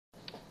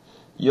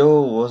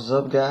Yo, what's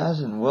up guys,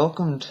 and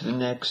welcome to the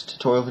next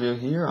tutorial video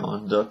here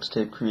on duct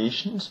tape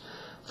creations.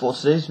 For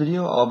today's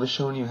video, I'll be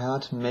showing you how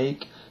to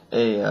make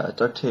a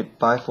duct tape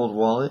bifold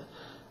wallet.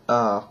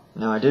 Now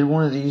I did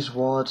one of these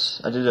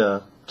wallets, I did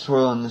a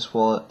tutorial on this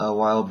wallet a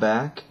while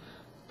back,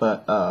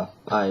 but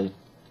I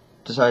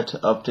decided to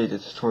update the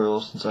tutorial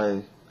since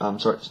I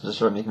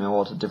started making my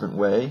wallet a different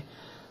way.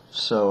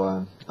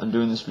 So I'm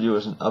doing this video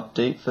as an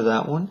update for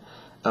that one.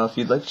 If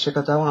you'd like to check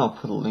out that one, I'll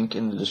put a link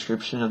in the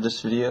description of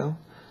this video.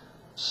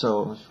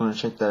 So if you want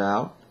to check that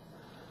out.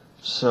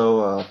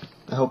 So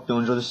I hope you'll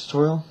enjoy this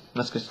tutorial.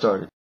 Let's get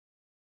started.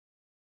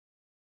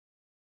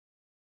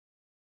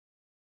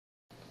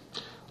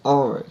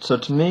 Alright, so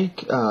to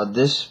make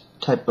this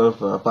type of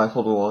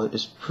bifold wallet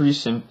is pretty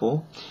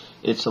simple.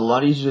 It's a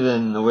lot easier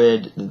than the way I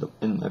did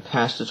in my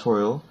past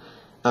tutorial.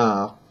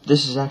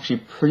 This is actually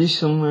pretty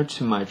similar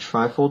to my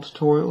trifold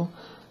tutorial,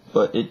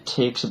 but it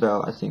takes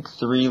about, I think,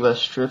 3 less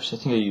strips. I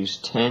think I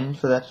used 10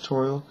 for that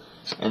tutorial,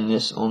 and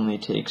this only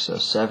takes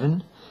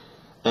 7.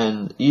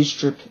 And each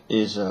strip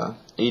is 8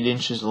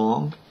 inches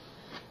long.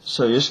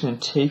 So you're just going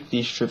to take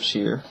these strips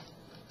here,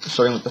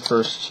 starting with the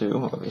first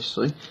 2,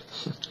 obviously.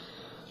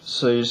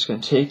 So you're just going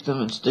to take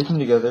them and stick them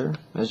together,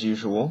 as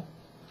usual.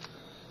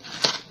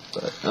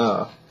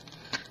 But,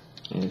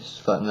 you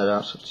just flatten that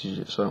out so it's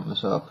easier, so I don't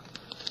mess up.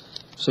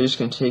 So you're just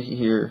going to take it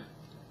here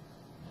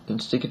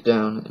and stick it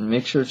down, and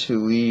make sure to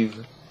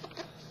leave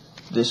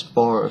this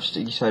bar of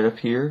sticky side up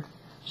here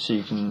so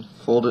you can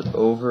fold it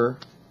over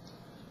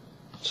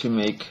to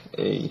make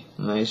a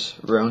nice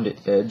rounded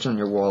edge on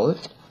your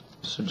wallet.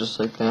 So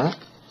just like that.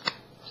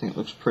 I think it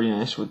looks pretty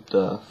nice with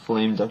the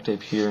flame duct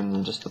tape here and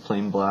then just the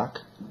plain black.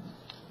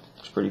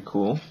 Looks pretty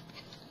cool.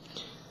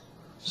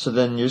 So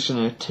then you're just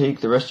going to take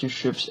the rest of your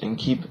strips and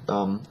keep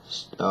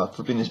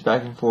flipping this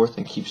back and forth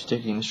and keep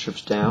sticking the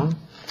strips down.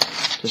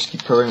 Just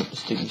keep covering up the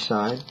sticky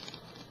side.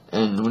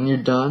 And when you're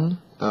done,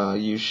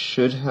 you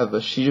should have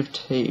a sheet of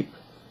tape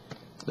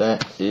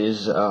that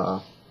is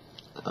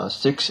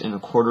 6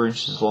 1/4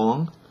 inches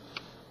long.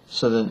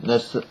 So then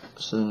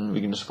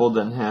we can just fold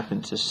that in half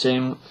into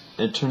same.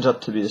 It turns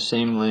out to be the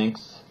same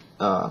length,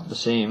 the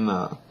same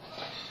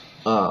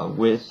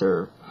width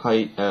or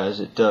height as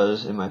it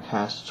does in my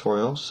past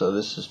tutorial. So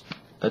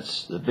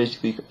that's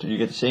basically, you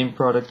get the same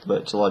product,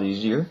 but it's a lot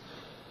easier.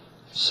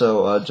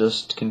 So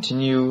just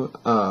continue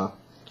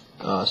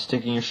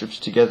sticking your strips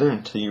together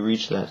until you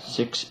reach that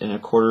 6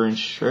 1/4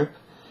 inch strip,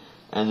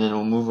 and then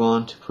we'll move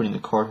on to putting the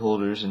card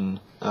holders and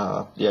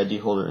the ID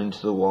holder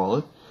into the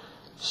wallet.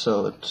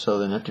 So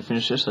then after you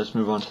finish this, let's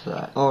move on to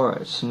that.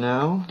 Alright, so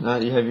now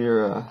that you have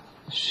your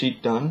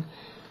sheet done,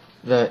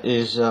 that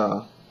is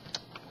 6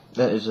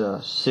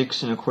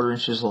 1/4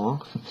 inches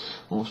long.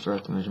 Almost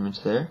forgot the measurements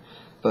there.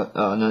 But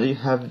now that you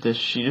have this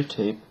sheet of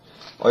tape,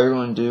 all you're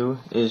going to do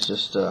is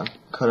just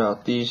cut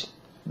out this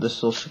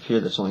little strip here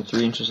that's only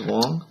 3 inches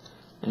long,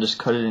 and just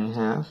cut it in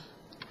half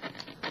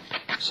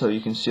so you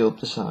can seal up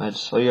the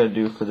sides. All you gotta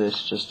do for this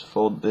is just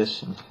fold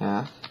this in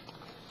half.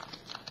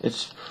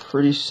 It's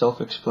pretty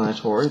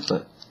self-explanatory,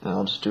 but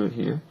I'll just do it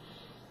here.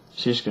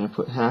 So you're just going to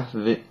put half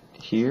of it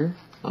here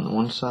on the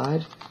one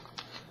side,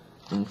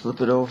 and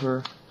flip it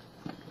over,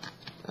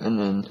 and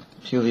then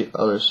peel the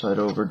other side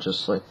over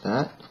just like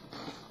that.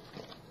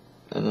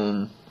 And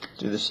then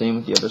do the same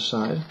with the other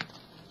side.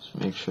 Just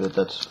make sure that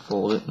that's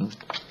folded and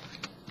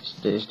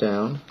stays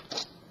down.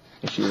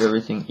 Make sure you have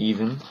everything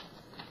even,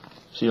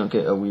 so you don't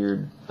get a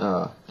weird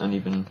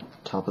uneven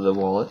top of the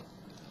wallet.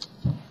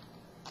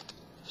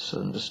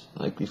 So just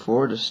like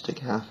before, just stick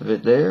half of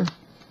it there,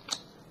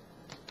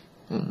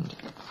 and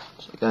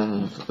just like that, and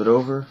then flip it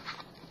over.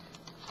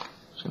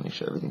 Just gonna make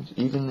sure everything's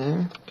even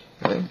there.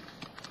 Okay,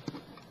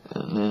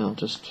 and then I'll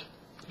just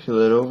peel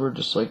it over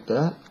just like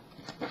that,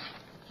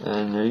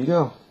 and there you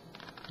go.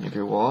 You have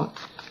your wallet.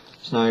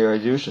 So now all you gotta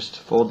do is just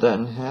fold that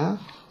in half,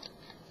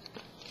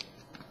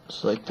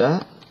 just like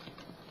that,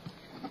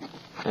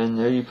 and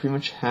there you pretty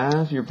much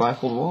have your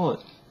bifold wallet.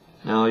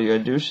 Now all you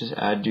gotta do is just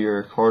add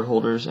your card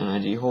holders and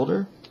ID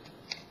holder,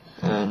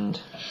 and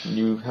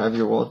you have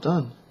your wallet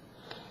done.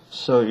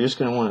 So you're just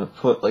going to want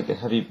to put like a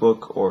heavy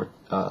book or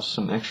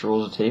some extra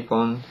rolls of tape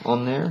on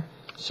there,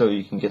 so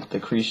you can get the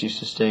crease used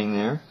to staying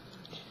there.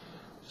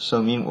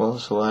 So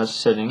while that's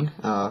setting,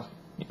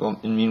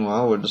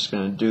 meanwhile we're just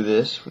going to do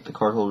this with the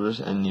card holders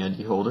and the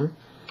ID holder.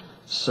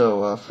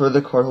 So for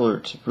the card holder,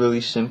 it's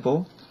really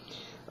simple.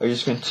 You're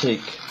just going to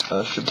take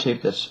a strip of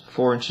tape that's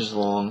 4 inches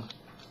long,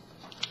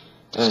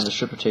 and a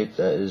strip of tape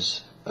that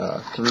is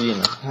 3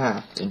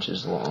 1/2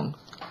 inches long.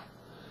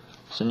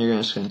 So then you're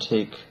just going to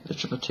take the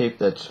strip of tape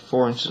that's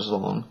 4 inches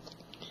long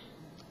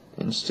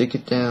and stick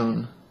it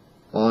down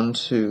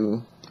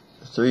onto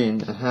the 3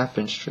 1/2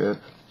 inch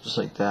strip, just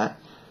like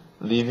that,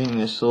 leaving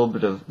this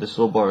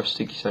little bar of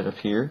sticky side up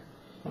here,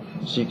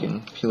 so you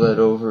can peel that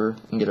over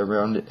and get a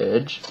rounded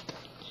edge.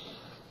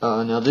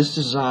 Now this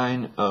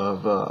design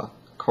of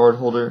card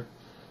holder,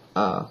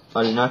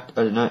 I did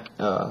not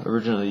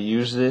originally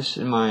use this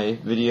in my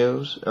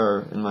videos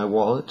or in my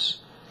wallets.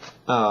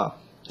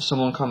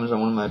 Someone commented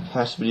on one of my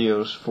past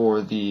videos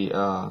for the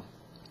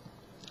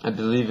I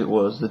believe it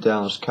was the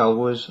Dallas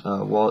Cowboys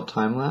wallet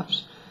time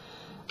lapse.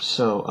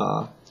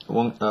 So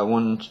one of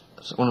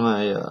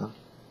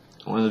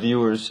the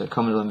viewers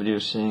commented on the video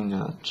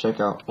saying check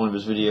out one of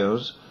his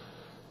videos.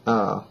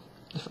 How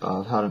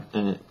to,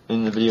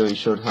 in the video he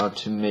showed how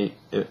to make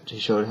it. He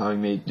showed how he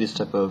made this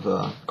type of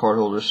card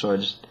holder. So I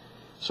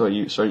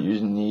started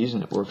using these,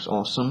 and it works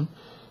awesome.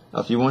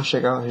 If you want to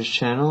check out his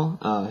channel,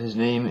 his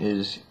name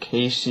is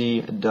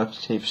KC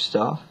Duct Tape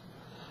Stuff.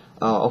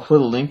 I'll put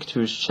a link to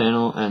his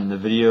channel and the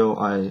video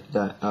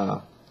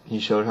that he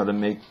showed how to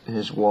make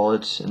his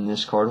wallets and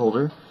this card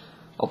holder.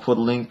 I'll put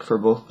a link for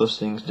both those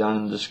things down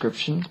in the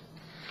description,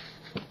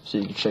 so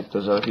you can check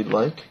those out if you'd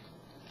like.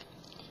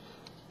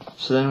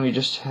 So then we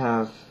just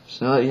have,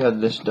 so now that you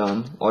have this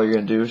done, all you're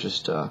going to do is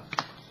just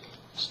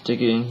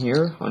stick it in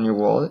here on your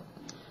wallet.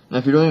 Now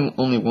if you're doing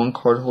only one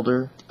card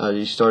holder,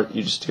 you're just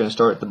going to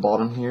start at the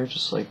bottom here,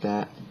 just like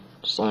that.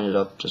 Just line it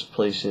up, just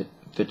place it,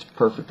 fits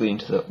perfectly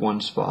into that one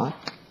spot.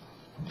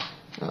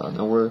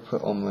 Now where to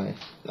put all my,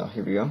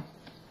 here we go.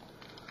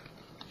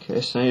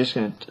 Okay, so now you're just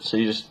going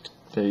to,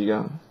 there you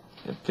go.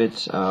 It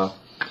fits,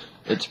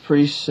 it's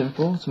pretty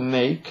simple to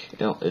make.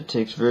 It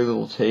takes very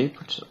little tape,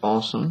 which is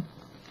awesome.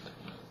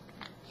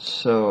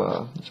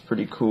 So, it's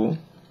pretty cool.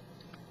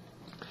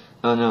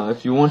 Now,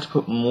 if you want to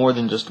put more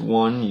than just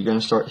one, you're going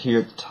to start here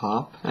at the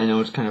top. I know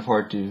it's kind of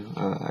hard to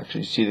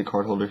actually see the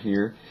card holder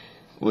here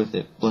with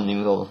it blending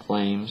with all the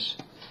flames.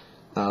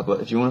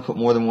 But if you want to put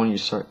more than one, you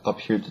start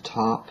up here at the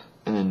top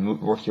and then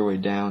work your way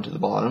down to the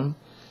bottom.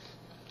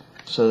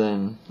 So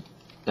then,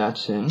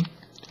 that's in.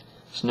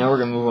 So now we're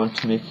going to move on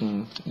to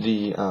making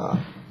the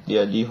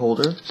ID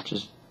holder, which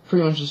is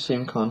pretty much the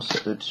same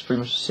concept. It's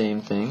pretty much the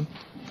same thing.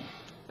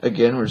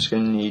 Again, we're just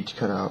going to need to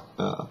cut out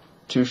one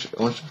strip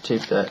of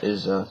tape that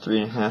is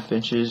 3.5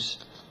 inches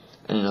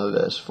and another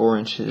that is 4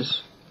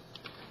 inches.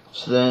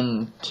 So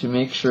then, to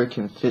make sure it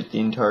can fit the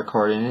entire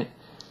card in it,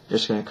 we're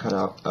just going to cut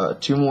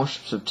out 2 more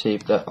strips of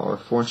tape that are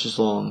 4 inches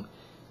long.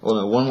 Well,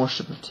 no, 1 more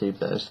strip of tape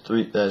that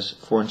is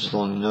 4 inches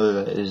long, and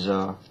another that is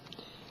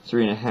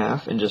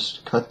 3.5, and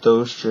just cut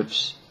those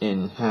strips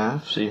in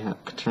half, so you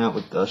turn out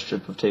with a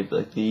strip of tape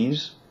like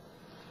these.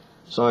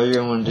 So all you're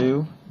going to want to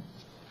do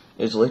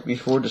is, like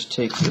before, just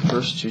take the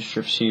first 2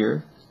 strips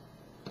here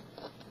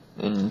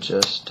and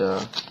just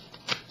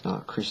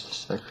crease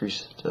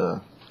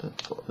the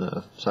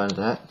side of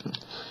that.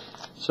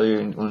 So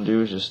you're going to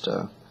do is just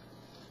I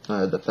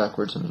had that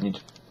backwards, and you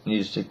need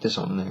to stick this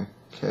on there.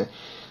 Okay.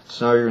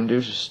 So now all you're going to do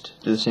is just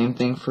do the same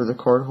thing for the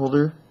card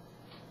holder.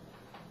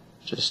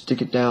 Just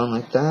stick it down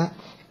like that.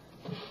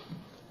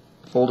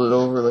 Fold it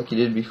over like you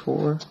did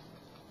before,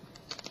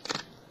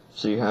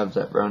 so you have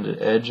that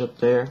rounded edge up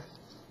there.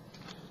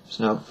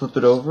 So now flip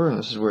it over, and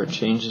this is where it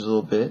changes a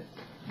little bit.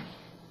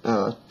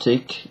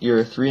 Take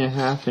your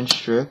 3.5 inch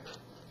strip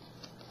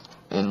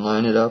and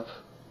line it up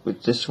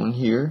with this one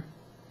here,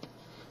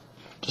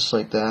 just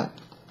like that.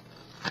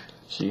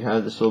 So you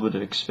have this little bit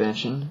of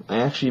expansion. I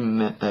actually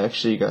messed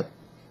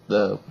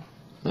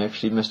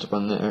up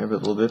on there a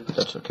little bit, but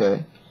that's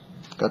okay.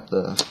 Got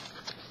the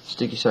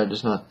sticky side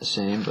just not the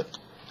same, but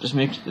just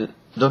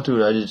don't do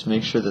what I did. Just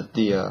make sure that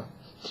the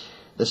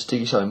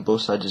sticky side on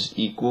both sides is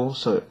equal,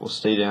 so it will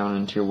stay down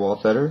into your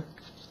wallet better.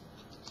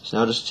 So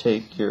now just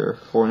take your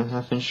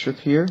 4.5 inch strip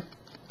here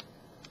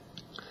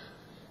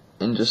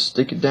and just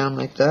stick it down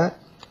like that.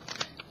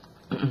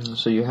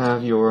 So you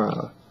have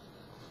your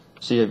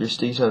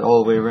sticky side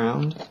all the way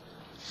around.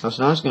 So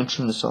now I'm just going to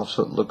trim this off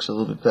so it looks a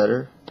little bit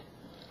better.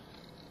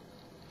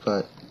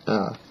 But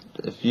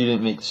if you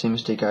didn't make the same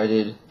mistake I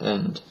did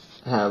and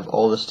have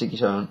all the sticky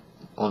side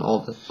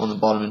on the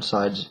bottom and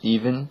sides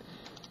even,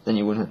 then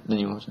you won't have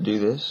to do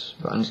this.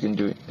 But I'm just gonna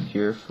do it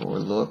here for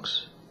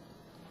looks.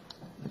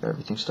 I got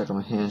everything stuck on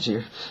my hands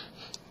here.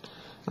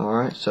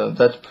 Alright, so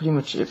that's pretty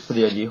much it for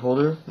the ID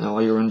holder. Now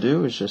all you're gonna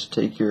do is just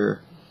take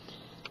your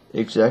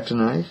X-Acto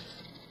knife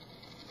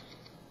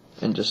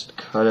and just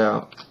cut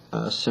out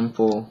a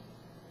simple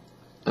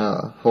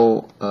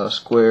whole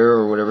square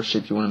or whatever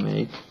shape you want to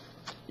make.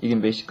 You can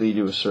basically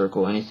do a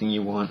circle, anything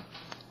you want.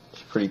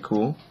 It's pretty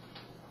cool.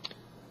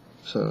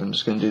 So I'm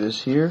just going to do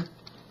this here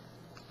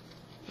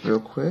real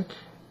quick,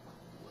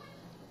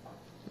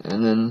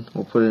 and then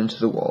we'll put it into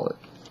the wallet.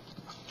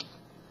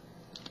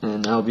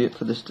 And that'll be it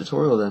for this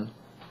tutorial then.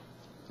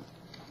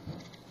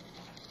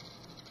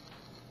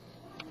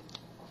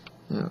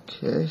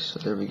 Okay, so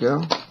there we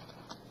go.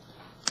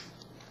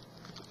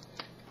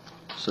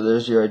 So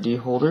there's your ID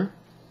holder.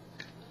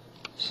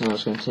 So now I'm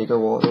just going to take our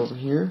wallet over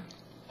here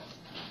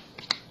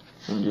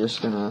and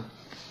just going to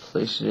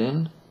place it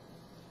in,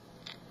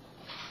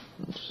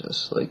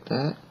 just like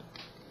that.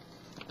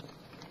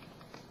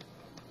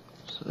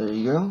 So there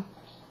you go.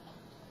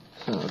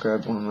 So I'll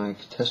grab one of my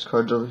test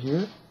cards over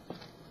here,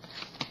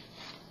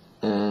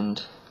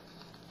 and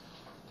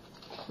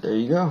there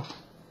you go.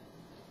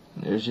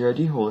 There's your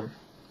ID holder.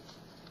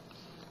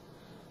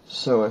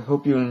 So I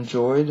hope you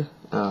enjoyed.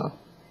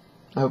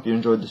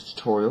 This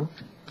tutorial.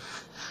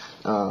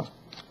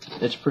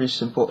 It's pretty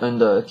simple,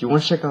 and if you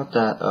want to check out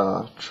that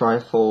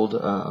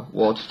trifold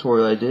wall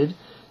tutorial I did,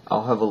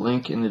 I'll have a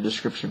link in the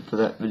description for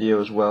that video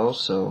as well,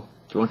 so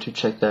if you want to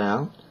check that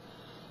out.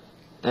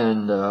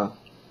 And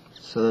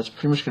so that's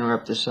pretty much going to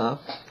wrap this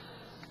up.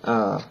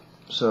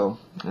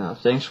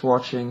 Thanks for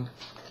watching.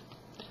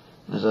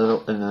 As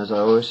I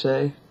always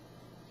say,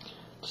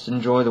 just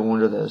enjoy the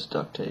wonder that is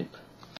duct tape.